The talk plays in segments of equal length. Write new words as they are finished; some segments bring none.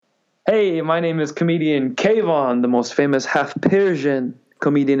Hey, my name is comedian KVON, the most famous half Persian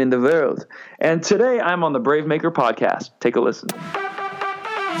comedian in the world. And today I'm on the Brave Maker podcast. Take a listen.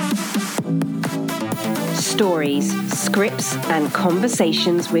 Stories, scripts, and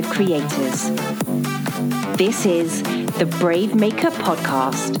conversations with creators. This is the Brave Maker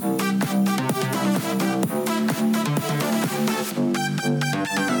podcast.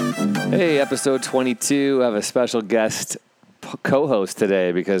 Hey, episode 22. I have a special guest co-host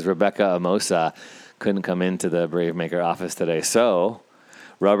today because Rebecca Amosa couldn't come into the Brave Maker office today. So,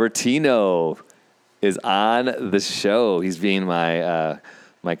 Robertino is on the show. He's being my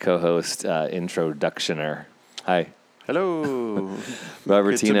co-host introductioner. Hi. Hello.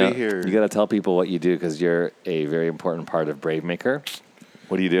 Robertino, Good to be here. You got to tell people what you do because you're a very important part of Brave Maker.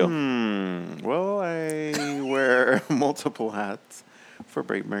 What do you do? Well, I wear multiple hats for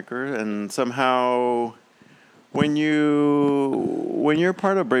Brave Maker, and somehow when you're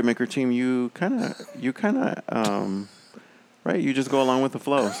part of Brave Maker team, you kind of right, you just go along with the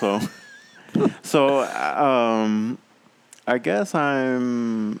flow. So I guess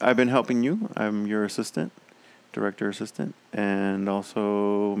I've been helping you. I'm your director assistant, and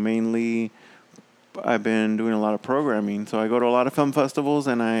also mainly I've been doing a lot of programming. So I go to a lot of film festivals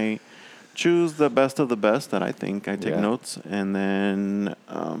and I choose the best of the best that I think. I take notes, and then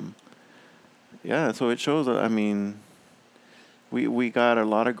so it shows. I mean, we got a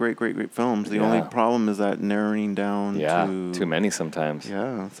lot of great films. The only problem is that narrowing down to too many sometimes.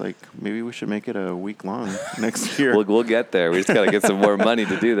 Yeah, it's like maybe we should make it a week long next year. We'll get there. We just got to get some more money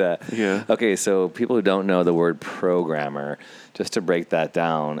to do that. Yeah. Okay, so people who don't know the word programmer, just to break that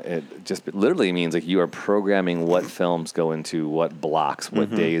down, it just literally means like you are programming what films go into what blocks,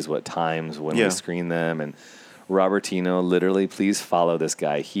 what days, what times, when we screen them. And Robertino, literally, please follow this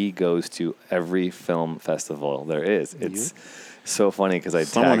guy. He goes to every film festival there is. It's so funny because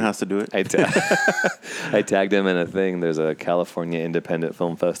someone has to do it. I tagged him in a thing. There's a California Independent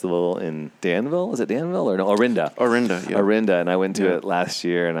Film Festival in Danville. Is it Danville or no? Orinda. Orinda, and I went to it last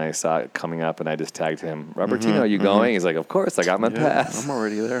year, and I saw it coming up, and I just tagged him. Robertino, are you going? He's like, of course, I got my pass. I'm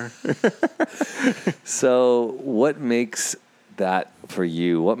already there. So, what makes that for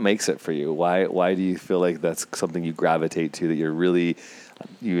you? What makes it for you? Why do you feel like that's something you gravitate to? That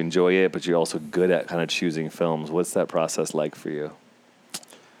you enjoy it, but you're also good at kind of choosing films. What's that process like for you?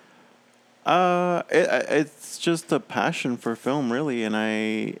 It's just a passion for film, really, and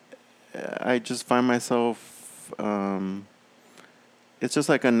I just find myself. It's just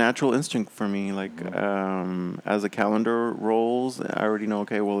like a natural instinct for me. Like as the calendar rolls, I already know.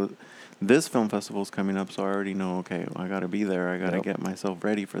 Okay, well, this film festival is coming up, so I already know. Okay, I got to be there. I got to get myself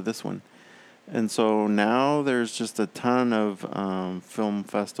ready for this one. And so now there's just a ton of film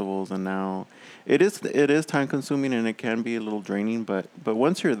festivals, and now it is time consuming and it can be a little draining. But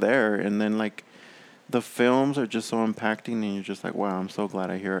once you're there, and then like the films are just so impacting, and you're just like, wow, I'm so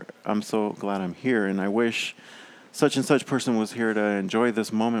glad I'm here, and I wish such and such person was here to enjoy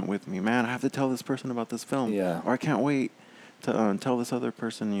this moment with me. Man, I have to tell this person about this film, or I can't wait to tell this other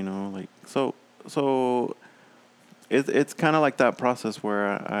person. Like so. It's kind of like that process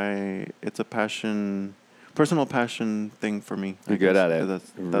where it's a personal passion thing for me. You're good at it.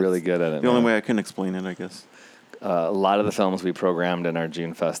 That's really good at it. The only way I can explain it, I guess. A lot of the films we programmed in our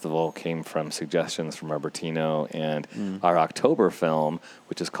June festival came from suggestions from Robertino, and our October film,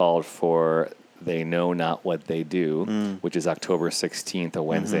 which is called For They Know Not What They Do, which is October 16th, a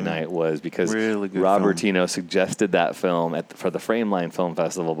Wednesday night, was because really Robertino suggested that film for the Frameline Film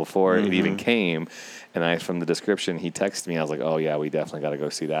Festival before it even came. And from the description, he texted me. I was like, oh, yeah, we definitely got to go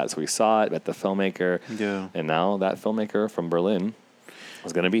see that. So we saw it at the filmmaker. Yeah. And now that filmmaker from Berlin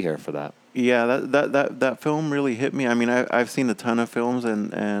is going to be here for that. Yeah, that film really hit me. I mean, I've seen a ton of films,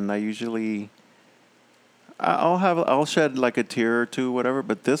 and I usually I'll shed like a tear or two, whatever.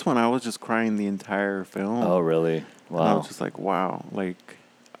 But this one, I was just crying the entire film. Oh, really? Wow. And I was just like, wow. Like,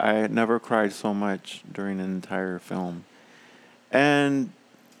 I had never cried so much during an entire film. And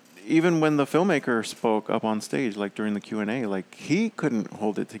even when the filmmaker spoke up on stage, like during the Q&A, like he couldn't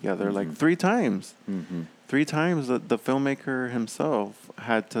hold it together like 3 times. 3 times the filmmaker himself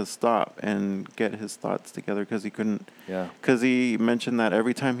had to stop and get his thoughts together because he couldn't. Yeah. Because he mentioned that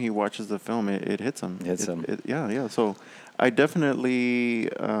every time he watches the film, it hits him. Yeah. So I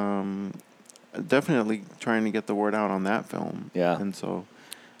definitely trying to get the word out on that film. Yeah. And so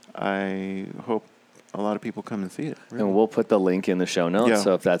I hope a lot of people come and see it. Really. And we'll put the link in the show notes. Yeah.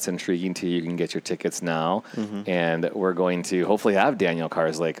 So if that's intriguing to you, you can get your tickets now. And we're going to hopefully have Daniel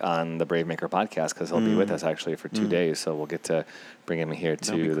Karslake on the Brave Maker podcast because he'll be with us actually for 2 days. So we'll get to bring him here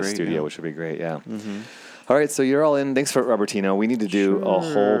to the studio, which would be great. Yeah. All right, so you're all in. Thanks for Robertino. We need to do a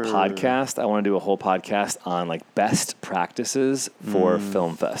whole podcast. I want to do a whole podcast on like best practices for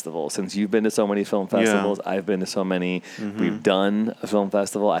film festivals. Since you've been to so many film festivals, I've been to so many. We've done a film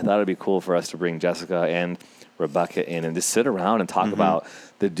festival. I thought it'd be cool for us to bring Jessica and Rebecca in and just sit around and talk about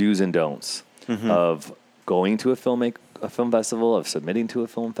the do's and don'ts of going to a film festival, of submitting to a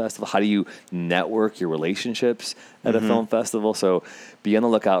film festival. How do you network your relationships at a film festival? So be on the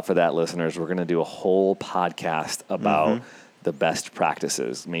lookout for that, listeners. We're going to do a whole podcast about the best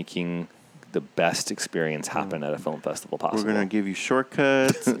practices, making the best experience happen at a film festival possible. We're going to give you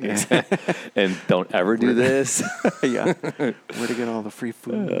shortcuts. And don't ever do this. Where to get all the free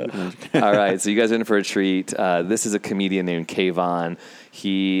food. All right, so you guys are in for a treat. This is a comedian named KVON.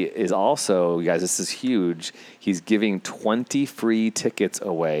 He is also, you guys, this is huge. He's giving 20 free tickets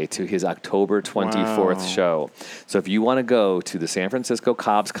away to his October 24th show. So if you want to go to the San Francisco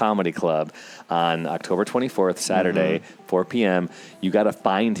Cobb's Comedy Club on October 24th, Saturday, 4 p.m., you got to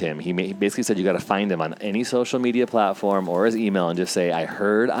find him. He basically said you got to find him on any social media platform or his email and just say, I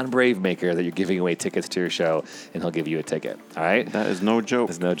heard on Brave Maker that you're giving away tickets to your show, and he'll give you a ticket. All right? That is no joke.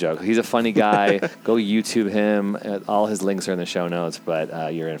 It's no joke. He's a funny guy. Go YouTube him. All his links are in the show notes,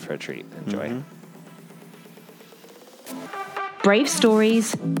 but you're in for a treat. Enjoy. Brave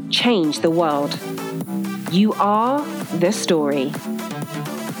stories change the world. You are the story.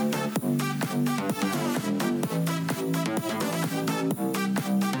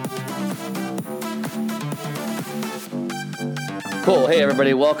 Cool. Hey,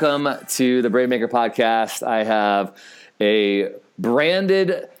 everybody. Welcome to the Brave Maker podcast. I have a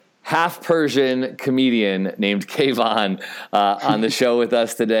branded half Persian comedian named KVON on the show with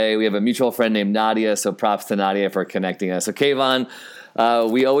us today. We have a mutual friend named Nadia, so props to Nadia for connecting us. So KVON,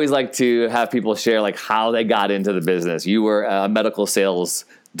 we always like to have people share like how they got into the business. You were a medical sales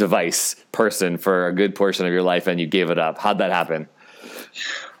device person for a good portion of your life, and you gave it up. How'd that happen?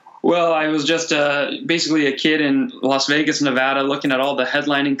 Well, I was just basically a kid in Las Vegas, Nevada, looking at all the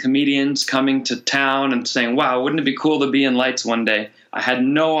headlining comedians coming to town and saying, wow, wouldn't it be cool to be in lights one day? I had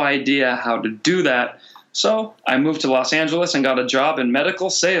no idea how to do that. So I moved to Los Angeles and got a job in medical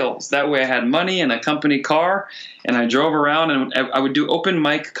sales. That way I had money and a company car, and I drove around and I would do open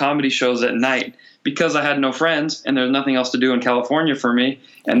mic comedy shows at night because I had no friends and there's nothing else to do in California for me.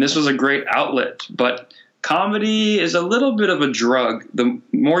 And this was a great outlet. But comedy is a little bit of a drug. The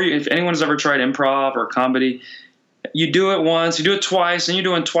more if anyone has ever tried improv or comedy, you do it once, you do it twice, and you're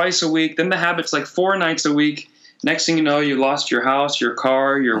doing twice a week. Then the habit's like 4 nights a week. Next thing you know, you lost your house, your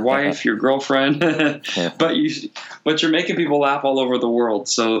car, your wife, your girlfriend, but you're making people laugh all over the world.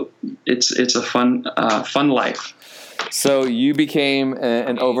 So it's a fun life. So you became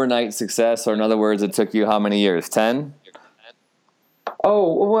an overnight success, or in other words, it took you how many years? 10?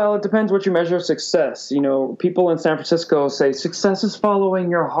 Oh, well, it depends what you measure success. You know, people in San Francisco say success is following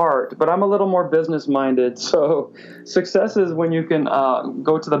your heart, but I'm a little more business-minded. So success is when you can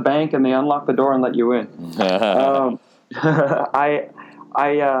go to the bank and they unlock the door and let you in. I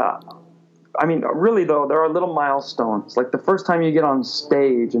mean, really, though, there are little milestones. Like the first time you get on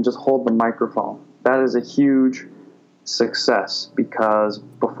stage and just hold the microphone, that is a huge success because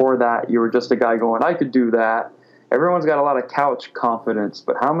before that, you were just a guy going, I could do that. Everyone's got a lot of couch confidence,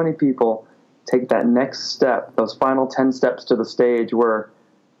 but how many people take that next step, those final 10 steps to the stage where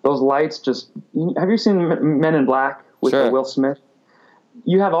those lights just... Have you seen Men in Black with Will Smith?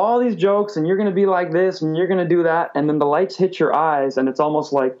 You have all these jokes, and you're going to be like this, and you're going to do that, and then the lights hit your eyes, and it's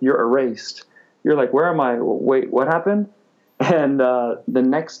almost like you're erased. You're like, where am I? Wait, what happened? And the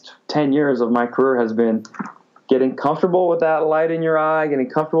next 10 years of my career has been getting comfortable with that light in your eye, getting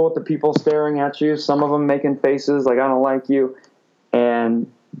comfortable with the people staring at you, some of them making faces like, I don't like you,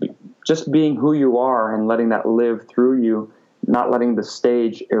 and just being who you are and letting that live through you, not letting the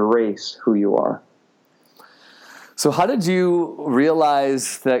stage erase who you are. So how did you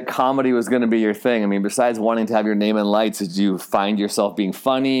realize that comedy was going to be your thing? I mean, besides wanting to have your name in lights, did you find yourself being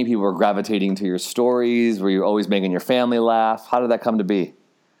funny? People were gravitating to your stories? Were you always making your family laugh? How did that come to be?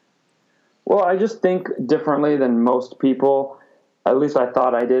 Well, I just think differently than most people. At least I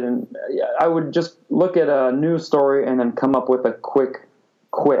thought I did. And I would just look at a news story and then come up with a quick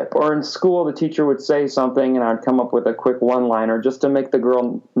quip. Or in school, the teacher would say something and I'd come up with a quick one-liner just to make the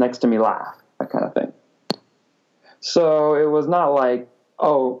girl next to me laugh, that kind of thing. So it was not like,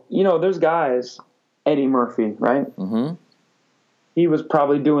 oh, you know, there's guys, Eddie Murphy, right? Mm-hmm. He was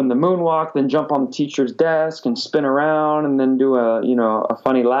probably doing the moonwalk, then jump on the teacher's desk and spin around and then do a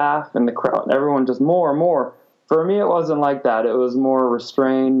funny laugh in the crowd. Everyone just more and more. For me, it wasn't like that. It was more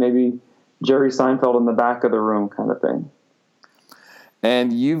restrained, maybe Jerry Seinfeld in the back of the room kind of thing.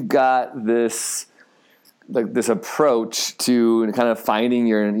 And you've got this this approach to kind of finding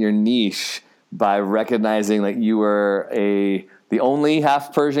your niche by recognizing that you were the only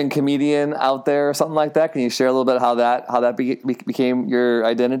half Persian comedian out there or something like that? Can you share a little bit how that became your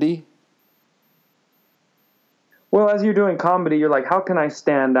identity? Well, as you're doing comedy, you're like, how can I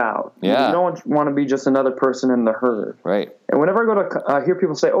stand out? Yeah. You don't want to be just another person in the herd. Right. And whenever I go to hear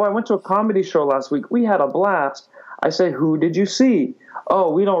people say, oh, I went to a comedy show last week, we had a blast, I say, who did you see?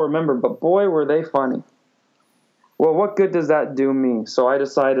 Oh, we don't remember, but boy, were they funny. Well, what good does that do me? So I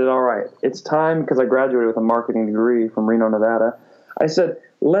decided, all right, it's time, because I graduated with a marketing degree from Reno, Nevada. I said,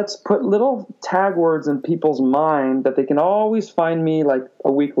 let's put little tag words in people's mind that they can always find me like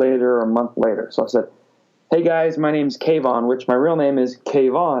a week later or a month later. So I said, hey guys, my name's KVON, which my real name is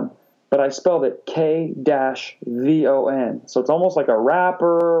KVON, but I spelled it K-V-O-N. So it's almost like a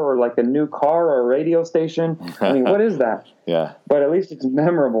rapper or like a new car or a radio station. I mean, what is that? Yeah. But at least it's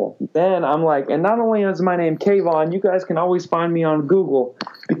memorable. Then I'm like, and not only is my name KVON, you guys can always find me on Google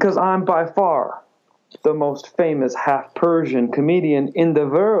because I'm by far the most famous half Persian comedian in the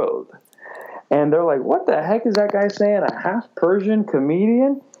world. And they're like, what the heck is that guy saying? A half Persian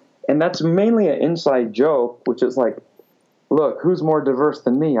comedian? And that's mainly an inside joke, which is like, look, who's more diverse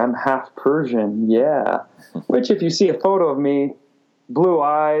than me? I'm half Persian, yeah. Which, if you see a photo of me, blue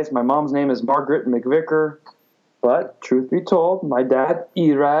eyes, my mom's name is Margaret McVicker. But, truth be told, my dad,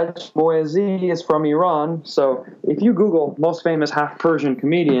 Iraj Moezi, is from Iran. So, if you Google most famous half Persian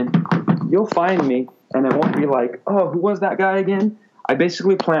comedian, you'll find me. And it won't be like, oh, who was that guy again? I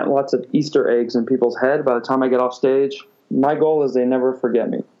basically plant lots of Easter eggs in people's head by the time I get off stage. My goal is they never forget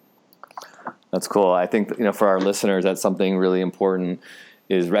me. That's cool. I think, for our listeners, that's something really important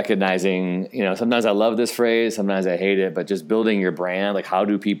is recognizing, sometimes I love this phrase, sometimes I hate it, but just building your brand. Like, how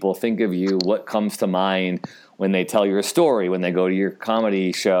do people think of you? What comes to mind when they tell your story, when they go to your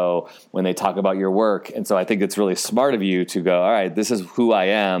comedy show, when they talk about your work? And so I think it's really smart of you to go, all right, this is who I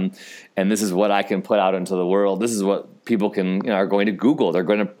am, and this is what I can put out into the world. This is what people are going to Google. They're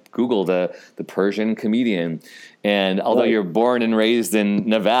going to Google the Persian comedian. And although you're born and raised in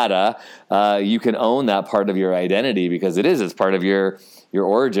Nevada, you can own that part of your identity because it's part of your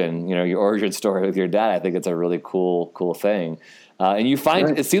origin, your origin story with your dad. I think it's a really cool thing. And you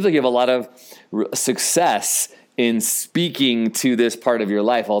find, it seems like you have a lot of success in speaking to this part of your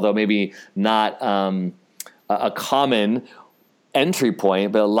life, although maybe not a common entry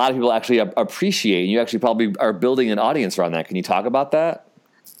point, but a lot of people actually appreciate, and you actually probably are building an audience around that. Can you talk about that?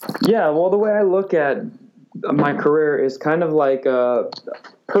 Yeah, well, the way I look at my career is kind of like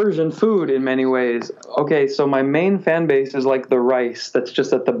Persian food in many ways. Okay, so my main fan base is like the rice that's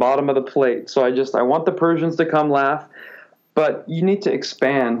just at the bottom of the plate. So I want the Persians to come laugh, but you need to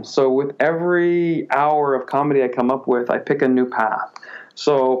expand. So with every hour of comedy I come up with, I pick a new path.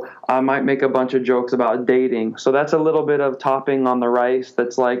 So I might make a bunch of jokes about dating. So that's a little bit of topping on the rice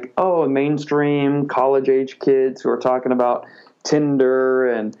that's like, oh, mainstream college-age kids who are talking about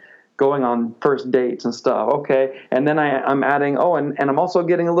Tinder and going on first dates and stuff. Okay. And then I'm adding, and I'm also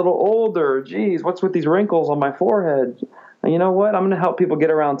getting a little older. Geez, what's with these wrinkles on my forehead? And you know what? I'm going to help people get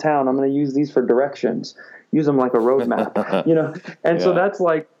around town. I'm going to use these for directions. Use them like a roadmap, And so that's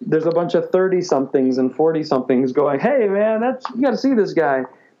like, there's a bunch of 30-somethings and 40-somethings going, hey, man, you got to see this guy.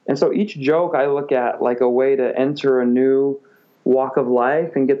 And so each joke I look at like a way to enter a new walk of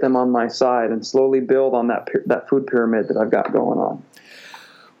life and get them on my side and slowly build on that food pyramid that I've got going on.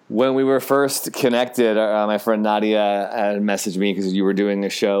 When we were first connected, my friend Nadia had messaged me because you were doing a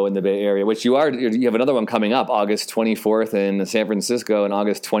show in the Bay Area, which you have another one coming up August 24th in San Francisco and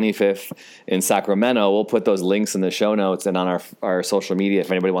August 25th in Sacramento. We'll put those links in the show notes and on our social media if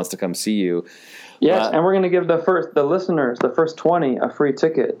anybody wants to come see you. Yes, and we're going to give the listeners, the first 20, a free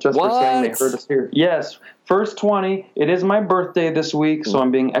ticket just for saying they heard us here. Yes, first 20. It is my birthday this week, so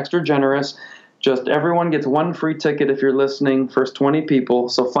I'm being extra generous. Just everyone gets one free ticket if you're listening, first 20 people.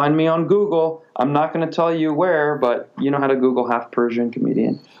 So find me on Google. I'm not going to tell you where, but you know how to Google half Persian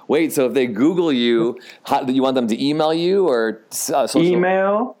comedian. Wait, so if they Google you, do you want them to email you or social?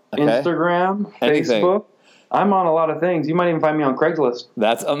 Email, Instagram, Anything. Facebook. I'm on a lot of things. You might even find me on Craigslist.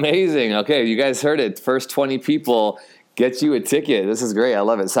 That's amazing. Okay, you guys heard it. First 20 people get you a ticket. This is great. I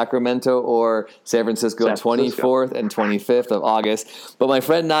love it. Sacramento or San Francisco, 24th and 25th of August. But my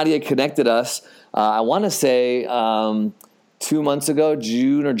friend Nadia connected us, I want to say 2 months ago,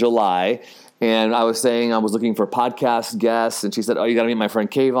 June or July. And I was saying I was looking for podcast guests. And she said, you got to meet my friend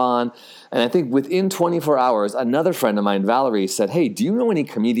KVON. And I think within 24 hours, another friend of mine, Valerie, said, hey, do you know any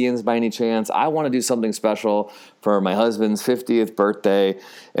comedians by any chance? I want to do something special for my husband's 50th birthday.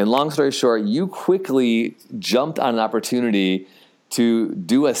 And long story short, you quickly jumped on an opportunity to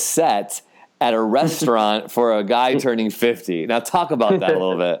do a set at a restaurant for a guy turning 50. Now talk about that a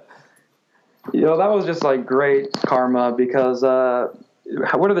little bit. That was just like great karma because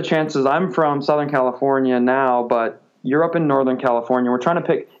what are the chances? I'm from Southern California now, but you're up in Northern California. We're trying to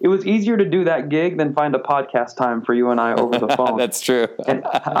pick. It was easier to do that gig than find a podcast time for you and I over the phone. That's true. And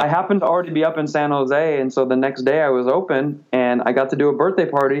I happened to already be up in San Jose, and so the next day I was open, and I got to do a birthday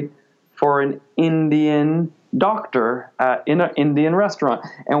party for an Indian doctor in an Indian restaurant.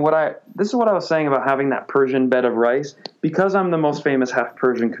 And this is what I was saying about having that Persian bed of rice. Because I'm the most famous half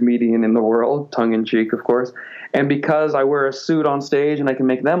Persian comedian in the world, tongue in cheek, of course, and because I wear a suit on stage and I can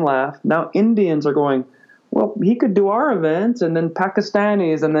make them laugh, now Indians are going, well, he could do our events, and then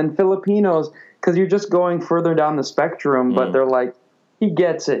Pakistanis, and then Filipinos, because you're just going further down the spectrum. But they're like, he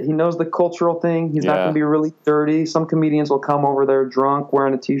gets it. He knows the cultural thing. He's not going to be really dirty. Some comedians will come over there drunk,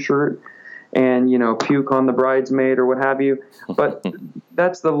 wearing a T-shirt, and puke on the bridesmaid or what have you. But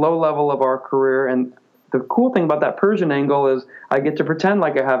that's the low level of our career. And the cool thing about that Persian angle is I get to pretend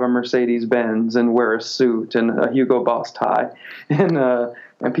like I have a Mercedes-Benz and wear a suit and a Hugo Boss tie, and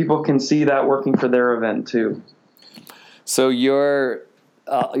people can see that working for their event too. So your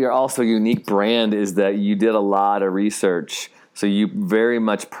also unique brand is that you did a lot of research. So you very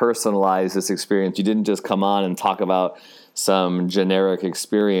much personalized this experience. You didn't just come on and talk about some generic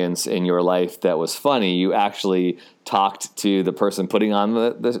experience in your life that was funny. You actually talked to the person putting on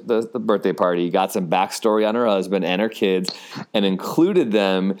the birthday party, got some backstory on her husband and her kids, and included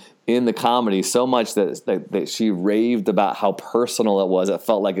them in the comedy so much that she raved about how personal it was. It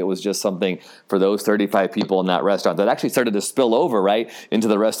felt like it was just something for those 35 people in that restaurant that actually started to spill over, right, into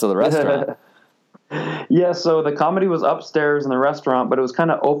the rest of the restaurant. Yeah, so the comedy was upstairs in the restaurant, but it was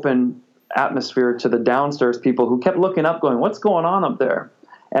kind of open atmosphere to the downstairs people who kept looking up going, what's going on up there?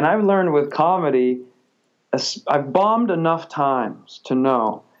 And I've learned with comedy, I've bombed enough times to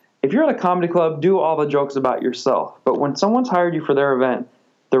know if you're at a comedy club, do all the jokes about yourself. But when someone's hired you for their event,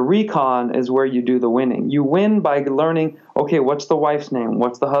 the recon is where you do the winning. You win by learning, okay, what's the wife's name?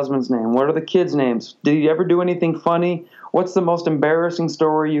 What's the husband's name? What are the kids' names? Did you ever do anything funny? What's the most embarrassing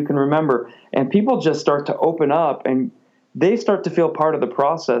story you can remember? And people just start to open up, and they start to feel part of the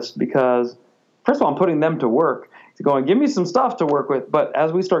process because, first of all, I'm putting them to work. It's going, give me some stuff to work with. But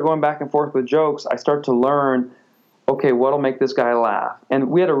as we start going back and forth with jokes, I start to learn, okay, what'll make this guy laugh? And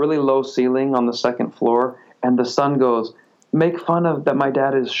we had a really low ceiling on the second floor, and the son goes, make fun of that my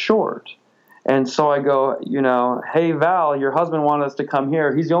dad is short. And so I go, hey, Val, your husband wanted us to come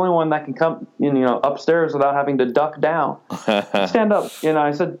here. He's the only one that can come, upstairs without having to duck down. Stand up.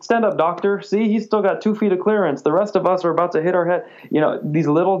 I said, stand up, doctor. See, he's still got 2 feet of clearance. The rest of us are about to hit our head. These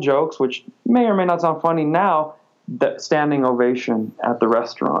little jokes, which may or may not sound funny now, that standing ovation at the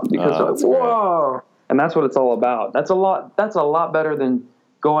restaurant because whoa. Great. And that's what it's all about. That's a lot better than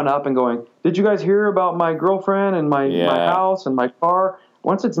going up and going, did you guys hear about my girlfriend and my house and my car?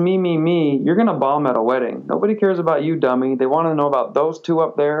 Once it's me, you're going to bomb at a wedding. Nobody cares about you, dummy. They want to know about those 2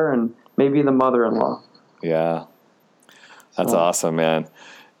 up there and maybe the mother-in-law. Yeah. That's awesome, man.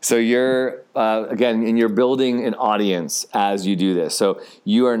 So you're, again, and you're building an audience as you do this. So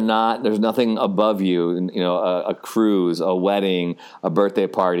you are not, there's nothing above you, a cruise, a wedding, a birthday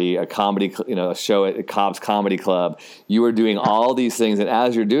party, a comedy, a show at Cobb's Comedy Club. You are doing all these things. And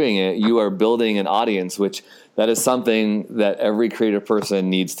as you're doing it, you are building an audience, which that is something that every creative person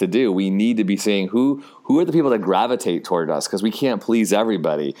needs to do. We need to be saying who are the people that gravitate toward us, because we can't please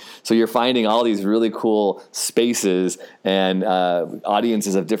everybody. So you're finding all these really cool spaces and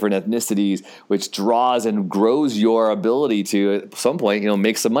audiences of different ethnicities, which draws and grows your ability to, at some point,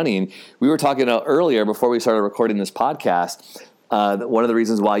 make some money. And we were talking earlier before we started recording this podcast, one of the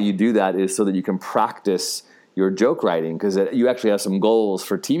reasons why you do that is so that you can practice your joke writing, because you actually have some goals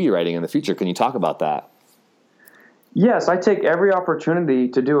for TV writing in the future. Can you talk about that? Yes, I take every opportunity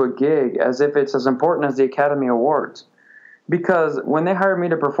to do a gig as if it's as important as the Academy Awards. Because when they hired me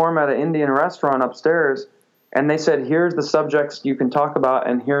to perform at an Indian restaurant upstairs, and they said, here's the subjects you can talk about,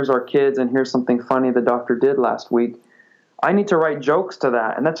 and here's our kids, and here's something funny the doctor did last week, I need to write jokes to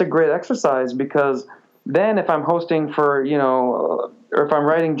that. And that's a great exercise, because then if I'm hosting for, or if I'm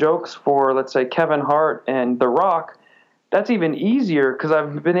writing jokes for, let's say, Kevin Hart and The Rock, that's even easier because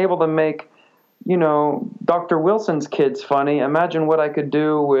I've been able to make Dr. Wilson's kids funny. Imagine what I could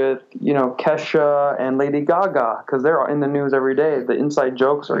do with, Kesha and Lady Gaga, because they're in the news every day. The inside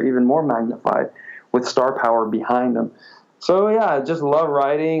jokes are even more magnified with star power behind them. So, yeah, I just love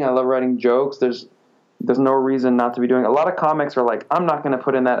writing. I love writing jokes. There's no reason not to be doing it. A lot of comics are like, I'm not going to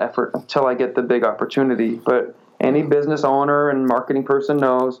put in that effort until I get the big opportunity. But any business owner and marketing person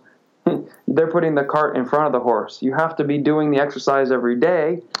knows they're putting the cart in front of the horse. You have to be doing the exercise every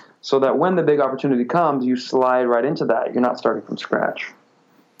day so that when the big opportunity comes, you slide right into that. You're not starting from scratch.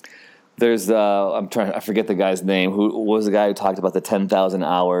 There's I forget the guy's name. Who was the guy who talked about the 10,000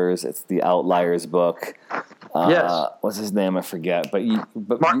 hours? It's the Outliers book. Yes. What's his name? I forget.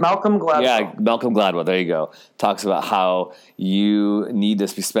 Malcolm Gladwell. Yeah, Malcolm Gladwell. There you go. Talks about how you need to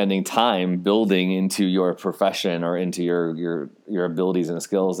be spending time building into your profession or into your abilities and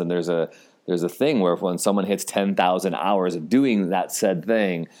skills. And there's a thing where when someone hits 10,000 hours of doing that said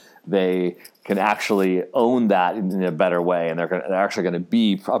thing, they can actually own that in a better way, and they're actually going to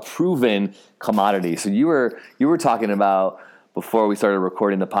be a proven commodity. So you were talking about, before we started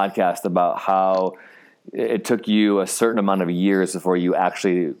recording the podcast, about how it took you a certain amount of years before you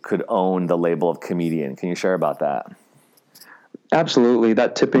actually could own the label of comedian. Can you share about that? Absolutely.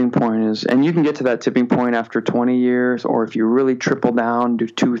 That tipping point is, and you can get to that tipping point after 20 years, or if you really triple down, do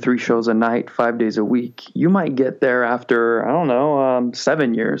 2 or 3 shows a night, 5 days a week, you might get there after,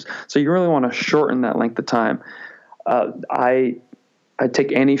 7 years. So you really want to shorten that length of time. I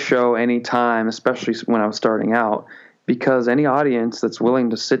take any show, any time, especially when I was starting out, because any audience that's willing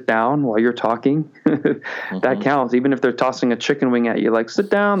to sit down while you're talking, that counts. Even if they're tossing a chicken wing at you, like,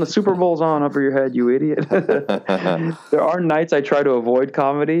 sit down, the Super Bowl's on over your head, you idiot. There are nights I try to avoid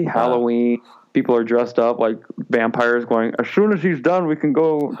comedy. Halloween, people are dressed up like vampires going, as soon as he's done, we can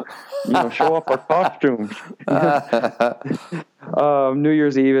go, show off our costumes. New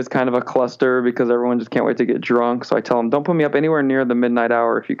Year's Eve is kind of a cluster because everyone just can't wait to get drunk. So I tell them, don't put me up anywhere near the midnight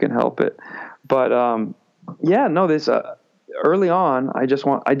hour if you can help it. But, this early on, I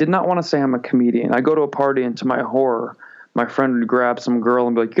did not want to say I'm a comedian. I go to a party, and to my horror, my friend would grab some girl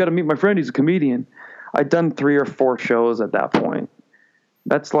and be like, you got to meet my friend, he's a comedian. I'd done 3 or 4 shows at that point.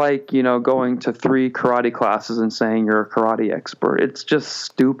 That's like, going to 3 karate classes and saying you're a karate expert. It's just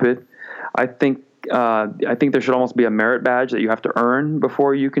stupid. I think there should almost be a merit badge that you have to earn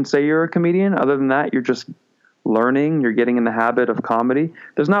before you can say you're a comedian. Other than that, you're just learning, you're getting in the habit of comedy.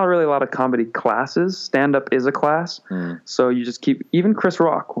 There's not really a lot of comedy classes. Stand-up is a class. So you just even Chris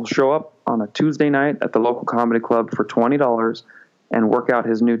Rock will show up on a Tuesday night at the local comedy club for $20 and work out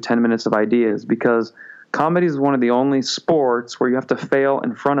his new 10 minutes of ideas, because comedy is one of the only sports where you have to fail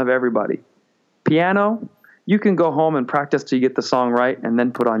in front of everybody. Piano, you can go home and practice till you get the song right and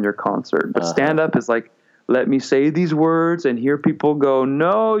then put on your concert. But stand-up is like, let me say these words and hear people go,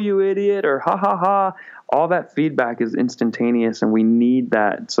 no, you idiot, or ha, ha, ha. All that feedback is instantaneous, and we need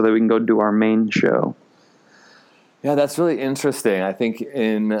that so that we can go do our main show. Yeah, that's really interesting. I think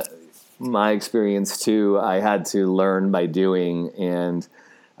in my experience, too, I had to learn by doing, and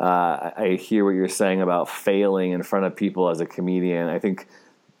I hear what you're saying about failing in front of people as a comedian. I think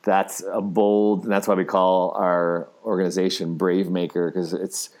that's and that's why we call our organization Brave Maker, because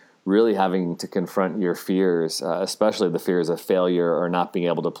it's really having to confront your fears, especially the fears of failure or not being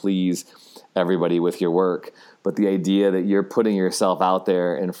able to please everybody with your work. But the idea that you're putting yourself out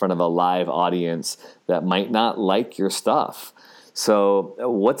there in front of a live audience that might not like your stuff. So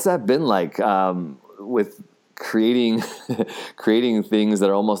what's that been like with creating things that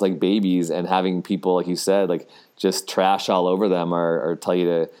are almost like babies and having people, like you said, like just trash all over them or tell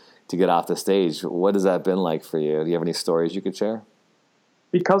you to get off the stage? What has that been like for you? Do you have any stories you could share?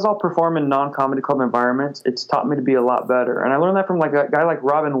 Because I'll perform in non-comedy club environments, it's taught me to be a lot better. And I learned that from like a guy like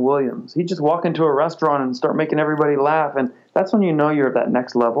Robin Williams. He'd just walk into a restaurant and start making everybody laugh, and that's when you know you're at that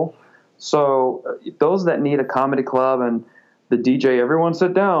next level. So those that need a comedy club and the DJ, everyone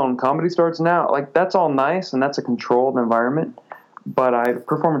sit down, comedy starts now, like that's all nice and that's a controlled environment. But I've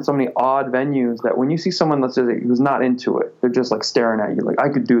performed in so many odd venues that when you see someone who's not into it, they're just like staring at you like, I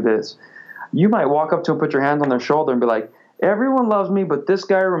could do this. You might walk up to them, put your hand on their shoulder and be like, everyone loves me, but this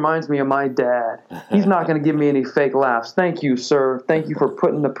guy reminds me of my dad. He's not going to give me any fake laughs. Thank you, sir. Thank you for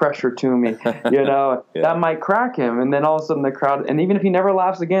putting the pressure to me. That might crack him. And then all of a sudden the crowd, and even if he never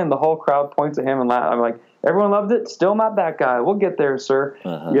laughs again, the whole crowd points at him and laughs. I'm like, everyone loved it. Still not that guy. We'll get there, sir.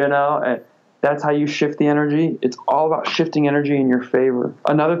 And that's how you shift the energy. It's all about shifting energy in your favor.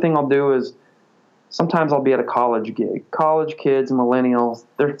 Another thing I'll do is sometimes I'll be at a college gig. College kids, millennials,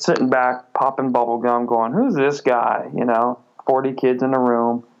 they're sitting back, popping bubble gum, going, who's this guy? 40 kids in a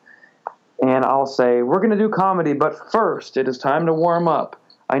room. And I'll say, we're going to do comedy, but first it is time to warm up.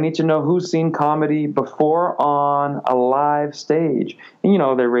 I need to know who's seen comedy before on a live stage.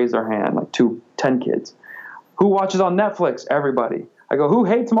 And, they raise their hand, like 10 kids. Who watches on Netflix? Everybody. I go, who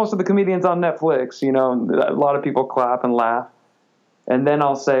hates most of the comedians on Netflix? A lot of people clap and laugh. And then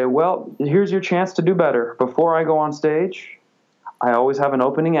I'll say, well, here's your chance to do better. Before I go on stage, I always have an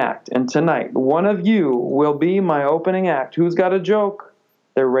opening act. And tonight, one of you will be my opening act. Who's got a joke?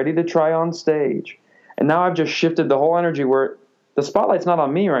 They're ready to try on stage. And now I've just shifted the whole energy where the spotlight's not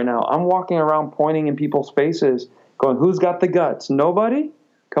on me right now. I'm walking around pointing in people's faces, going, who's got the guts? Nobody?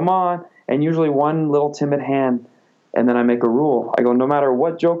 Come on. And usually one little timid hand. And then I make a rule. I go, no matter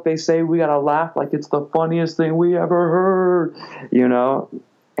what joke they say, we got to laugh like it's the funniest thing we ever heard, you know?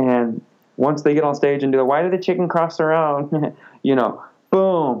 And once they get on stage and do, why did the chicken cross around? You know,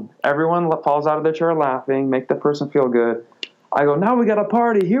 boom. Everyone falls out of their chair laughing, make the person feel good. I go, now we got a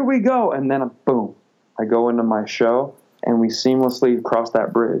party. Here we go. And then, boom, I go into my show, and we seamlessly cross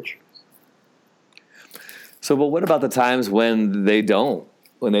that bridge. So, but what about the times when they don't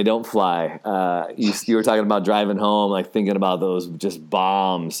fly? You were talking about driving home, like thinking about those just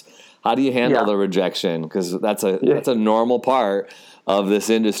bombs. How do you handle the rejection? Because that's a normal part of this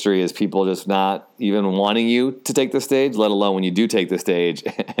industry, is people just not even wanting you to take the stage, let alone when you do take the stage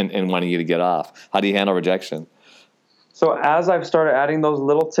and wanting you to get off. How do you handle rejection? So as I've started adding those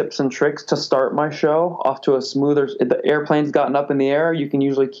little tips and tricks to start my show off to a smoother, if the airplane's gotten up in the air, you can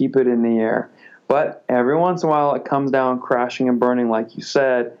usually keep it in the air. But every once in a while it comes down crashing and burning, like you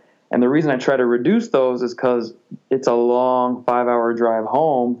said. And the reason I try to reduce those is because it's a long 5-hour drive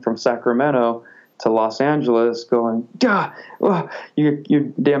home from Sacramento to Los Angeles, going, you're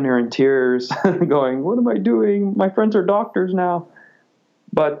damn near in tears, going, what am I doing? My friends are doctors now.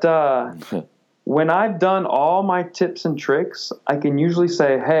 But when I've done all my tips and tricks, I can usually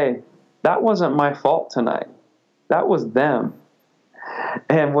say, hey, that wasn't my fault tonight. That was them.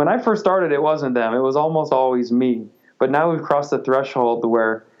 And when I first started, it wasn't them. It was almost always me. But now we've crossed the threshold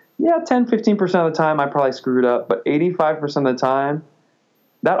where, 10, 15% of the time I probably screwed up, but 85% of the time,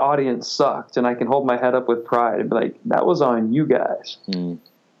 that audience sucked, and I can hold my head up with pride and be like, that was on you guys,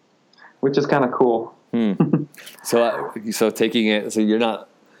 which is kind of cool. So taking it, so you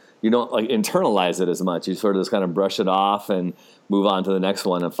don't like internalize it as much. You sort of just kind of brush it off and move on to the next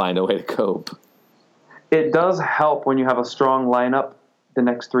one and find a way to cope. It does help when you have a strong lineup the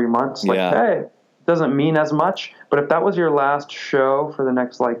next 3 months. Like, hey, it doesn't mean as much, but if that was your last show for the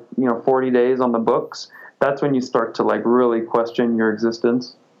next 40 days on the books, that's when you start to really question your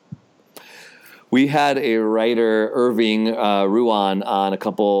existence. We had a writer, Irving Ruan, on a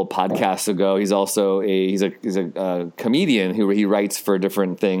couple podcasts ago. He's also he's a comedian who he writes for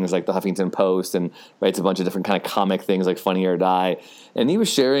different things like the Huffington Post, and writes a bunch of different kind of comic things like Funny or Die. And he was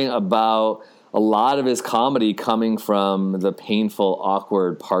sharing about a lot of his comedy coming from the painful,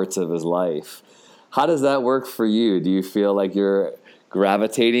 awkward parts of his life. How does that work for you? Do you feel like you're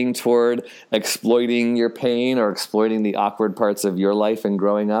gravitating toward exploiting your pain or exploiting the awkward parts of your life and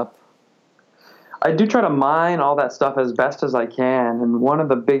growing up? I do try to mine all that stuff as best as I can. And one of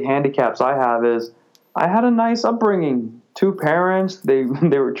the big handicaps I have is I had a nice upbringing. 2 parents, they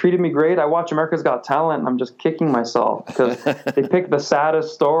were treated me great. I watch America's Got Talent, and I'm just kicking myself because they pick the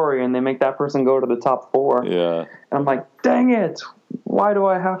saddest story and they make that person go to the top 4. Yeah. And I'm like, dang it. Why do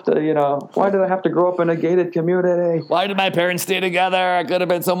I have to, why did I have to grow up in a gated community? Why did my parents stay together? I could have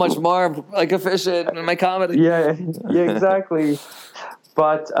been so much more efficient in my comedy. Yeah, exactly.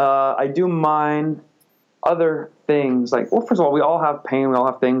 But I do mind other things. First of all, we all have pain. We all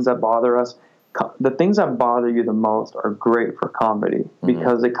have things that bother us. The things that bother you the most are great for comedy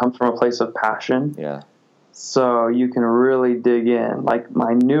because it comes from a place of passion. Yeah. So you can really dig in. Like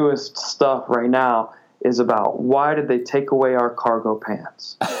my newest stuff right now is about why did they take away our cargo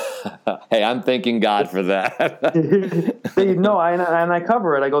pants? Hey, I'm thanking God for that. And I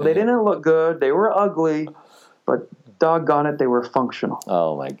cover it. I go, they didn't look good. They were ugly, but doggone it, they were functional.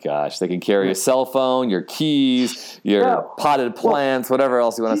 Oh my gosh. They can carry your cell phone, your keys, your potted plants, whatever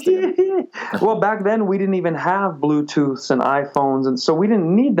else you want to stick in. Well, back then we didn't even have Bluetooths and iPhones, and so we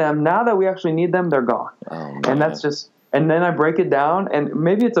didn't need them. Now that we actually need them, they're gone. Oh, and that's just, and then I break it down, and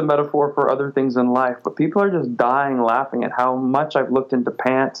maybe it's a metaphor for other things in life, but people are just dying laughing at how much I've looked into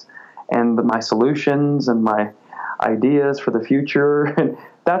pants and my solutions and my ideas for the future. And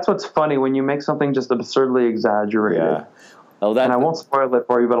that's what's funny when you make something just absurdly exaggerated. Yeah. And I won't spoil it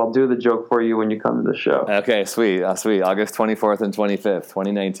for you, but I'll do the joke for you when you come to the show. Okay, sweet. August 24th and 25th,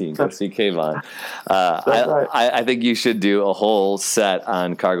 2019. Go see KVON. Right. I think you should do a whole set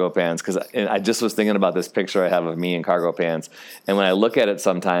on cargo pants, because I just was thinking about this picture I have of me in cargo pants, and when I look at it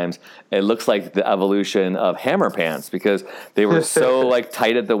sometimes, it looks like the evolution of hammer pants, because they were so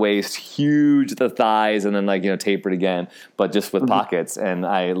tight at the waist, huge at the thighs, and then tapered again, but just with pockets. And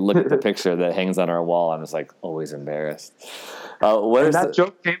I look at the picture that hangs on our wall, I'm just always embarrassed.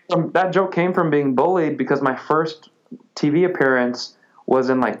 That joke came from being bullied, because my first TV appearance was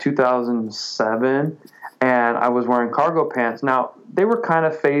in 2007, and I was wearing cargo pants. Now, they were kind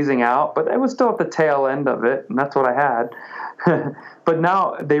of phasing out, but it was still at the tail end of it, and that's what I had. But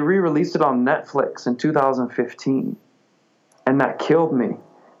now they re-released it on Netflix in 2015. And that killed me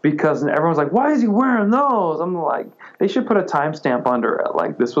because everyone's like, why is he wearing those? I'm like, they should put a timestamp under it.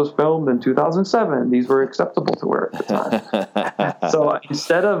 Like, this was filmed in 2007. These were acceptable to wear at the time. So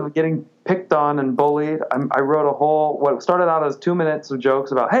instead of getting picked on and bullied, I wrote what started out as 2 minutes of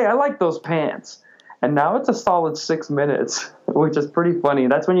jokes about, hey, I like those pants. And now it's a solid 6 minutes, which is pretty funny.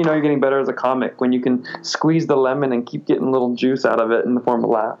 That's when you know you're getting better as a comic, when you can squeeze the lemon and keep getting little juice out of it in the form of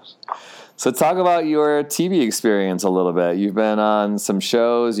laughs. So talk about your TV experience a little bit. You've been on some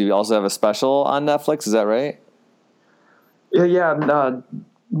shows. You also have a special on Netflix. Is that right? Yeah.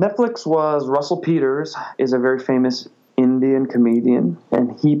 Netflix was Russell Peters is a very famous Indian comedian,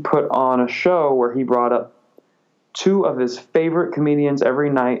 and he put on a show where he brought up 2 of his favorite comedians every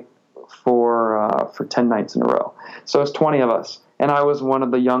night for 10 nights in a row. So it's 20 of us. And I was one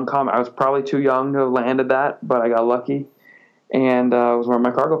of the young I was probably too young to have landed that, but I got lucky. And I was wearing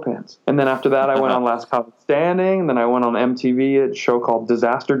my cargo pants. And then after that, I went on Last Comic Standing. Then I went on MTV, a show called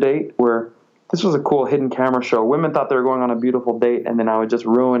Disaster Date, where this was a cool hidden camera show. Women thought they were going on a beautiful date, and then I would just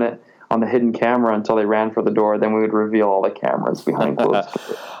ruin it on the hidden camera until they ran for the door. Then we would reveal all the cameras behind closed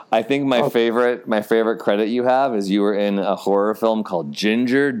doors. I think my favorite credit you have is you were in a horror film called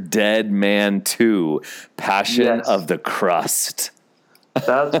Ginger Dead Man 2, Passion of the Crust.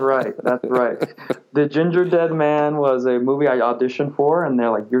 That's right. The Ginger Dead Man was a movie I auditioned for, and they're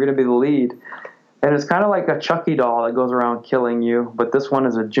like, you're going to be the lead. And it's kind of like a Chucky doll that goes around killing you, but this one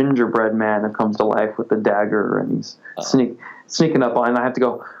is a gingerbread man that comes to life with a dagger, and he's sneaking up on, and I have to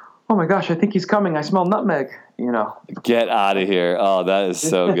go, oh my gosh, I think he's coming. I smell nutmeg. Get out of here. Oh, that is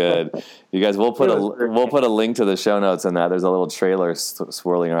so good. You guys, we'll put a link to the show notes in that. There's a little trailer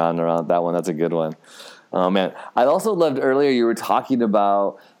swirling around that one. That's a good one. Oh man, I also loved earlier you were talking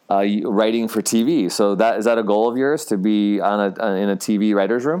about writing for TV. So is that a goal of yours, to be in a TV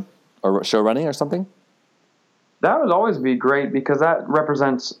writer's room or show running or something? That would always be great because that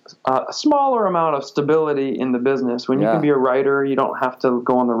represents a smaller amount of stability in the business. When you can be a writer, you don't have to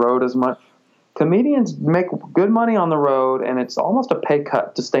go on the road as much. Comedians make good money on the road, and it's almost a pay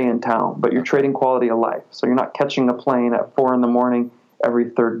cut to stay in town, but you're trading quality of life. So you're not catching a plane at 4 a.m. every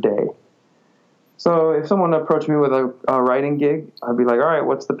third day. So if someone approached me with a writing gig, I'd be like, all right,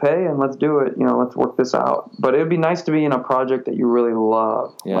 what's the pay? And let's do it. Let's work this out. But it would be nice to be in a project that you really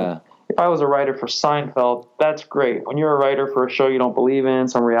love. Yeah. Like, if I was a writer for Seinfeld, that's great. When you're a writer for a show you don't believe in,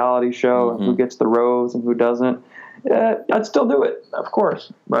 some reality show, and who gets the rose and who doesn't, I'd still do it, of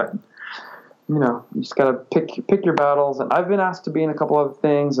course. But, you just got to pick your battles. And I've been asked to be in a couple other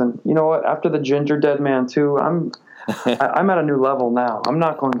things. And you know what? After the Ginger Dead Man 2, I'm at a new level now. I'm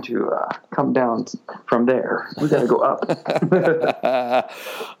not going to come down from there. We got to go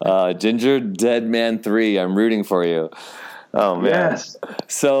up. Ginger Dead Man 3, I'm rooting for you. Oh, man. Yes.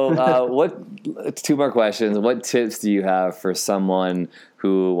 So 2 more questions. What tips do you have for someone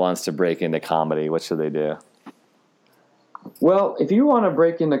who wants to break into comedy? What should they do? Well, if you want to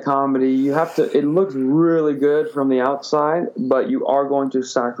break into comedy, you have to, it looks really good from the outside, but you are going to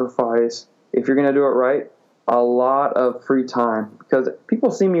sacrifice, if you're going to do it right, a lot of free time. Because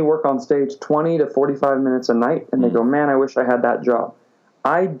people see me work on stage 20 to 45 minutes a night, and they go, man, I wish I had that job.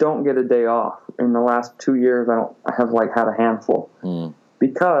 I don't get a day off. In the last 2 years, I have had a handful.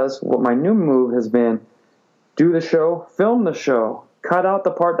 Because what my new move has been, do the show, film the show, cut out the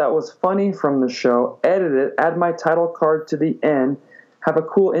part that was funny from the show, edit it, add my title card to the end, have a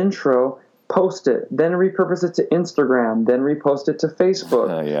cool intro, post it, then repurpose it to Instagram, then repost it to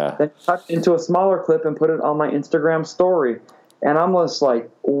Facebook, then cut into a smaller clip and put it on my Instagram story. And I'm just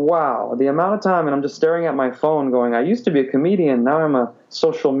like, wow, the amount of time, and I'm just staring at my phone going, I used to be a comedian, now I'm a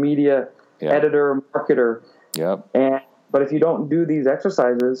social media editor, marketer. But if you don't do these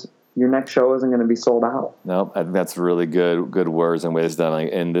exercises, your next show isn't going to be sold out. Nope, I think that's really good words and wisdom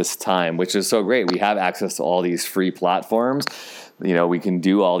in this time, which is so great. We have access to all these free platforms. We can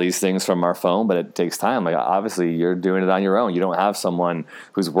do all these things from our phone, but it takes time. Like, obviously, you're doing it on your own. You don't have someone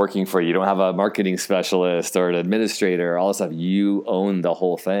who's working for you. You don't have a marketing specialist or an administrator, all this stuff. You own the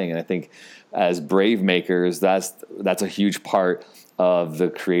whole thing. And I think as brave makers, that's a huge part of the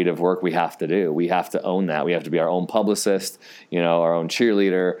creative work we have to do. We have to own that. We have to be our own publicist, our own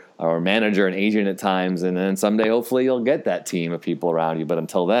cheerleader, our manager and agent at times. And then someday, hopefully, you'll get that team of people around you. But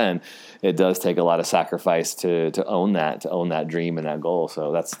until then, it does take a lot of sacrifice to own that dream and that goal.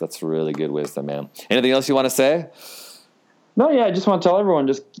 So that's really good wisdom, man. Anything else you want to say? No, I just want to tell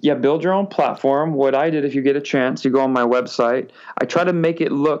everyone, build your own platform. What I did, if you get a chance, you go on my website. I try to make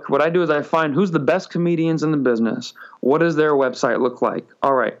it look, what I do is I find who's the best comedians in the business. What does their website look like?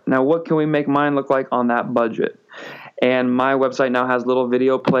 All right, now what can we make mine look like on that budget? And my website now has a little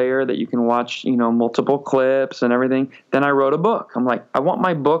video player that you can watch, multiple clips and everything. Then I wrote a book. I'm like, I want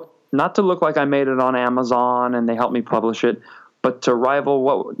my book not to look like I made it on Amazon and they helped me publish it, but to rival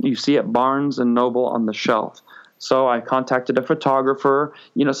what you see at Barnes and Noble on the shelf. So I contacted a photographer.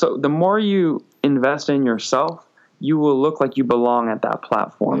 So the more you invest in yourself, you will look like you belong at that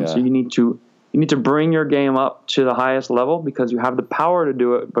platform. Yeah. So you need to bring your game up to the highest level because you have the power to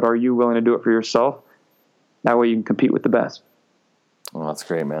do it, but are you willing to do it for yourself? That way you can compete with the best. Oh, that's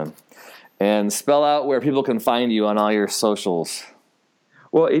great, man. And spell out where people can find you on all your socials.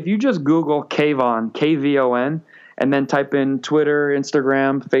 Well, if you just Google KVON, KVON, and then type in Twitter,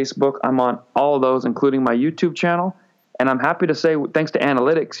 Instagram, Facebook, I'm on all of those, including my YouTube channel. And I'm happy to say, thanks to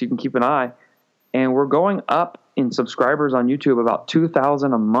analytics, you can keep an eye. And we're going up in subscribers on YouTube about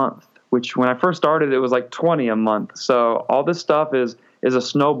 2,000 a month, which when I first started, it was like 20 a month. So all this stuff is a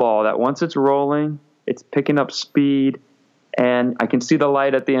snowball that once it's rolling, it's picking up speed, and I can see the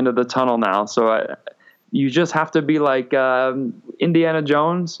light at the end of the tunnel now. So you just have to be like Indiana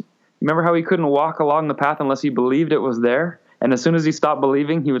Jones. Remember how he couldn't walk along the path unless he believed it was there? And as soon as he stopped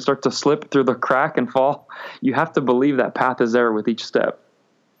believing, he would start to slip through the crack and fall. You have to believe that path is there with each step.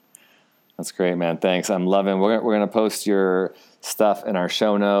 That's great, man. Thanks. I'm loving. We're going to post your stuff in our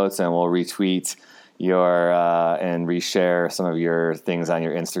show notes, and we'll retweet your and reshare some of your things on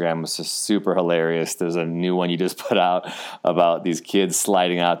your Instagram. It's just super hilarious. There's a new one you just put out about these kids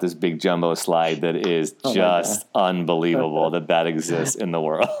sliding out this big jumbo slide that is just unbelievable that exists in the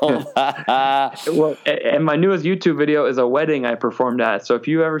world. Well, and my newest YouTube video is a wedding I performed at. So if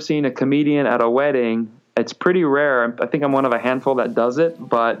you've ever seen a comedian at a wedding, it's pretty rare. I think I'm one of a handful that does it,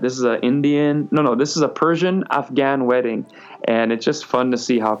 but this is this is a Persian Afghan wedding. And it's just fun to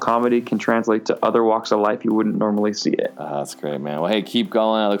see how comedy can translate to other walks of life you wouldn't normally see it. That's great, man. Well, hey, keep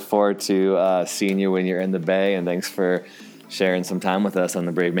going. I look forward to seeing you when you're in the Bay, and thanks for sharing some time with us on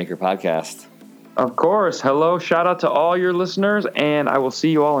the Brave Maker podcast. Of course. Hello. Shout out to all your listeners, and I will see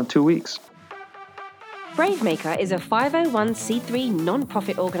you all in 2 weeks. Brave Maker is a 501c3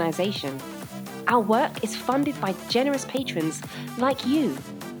 non-profit organization. Our work is funded by generous patrons like you.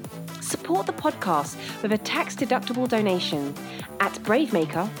 Support the podcast with a tax-deductible donation at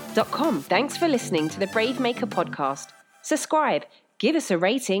bravemaker.com. Thanks for listening to the Brave Maker podcast. Subscribe, give us a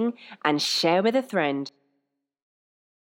rating, and share with a friend.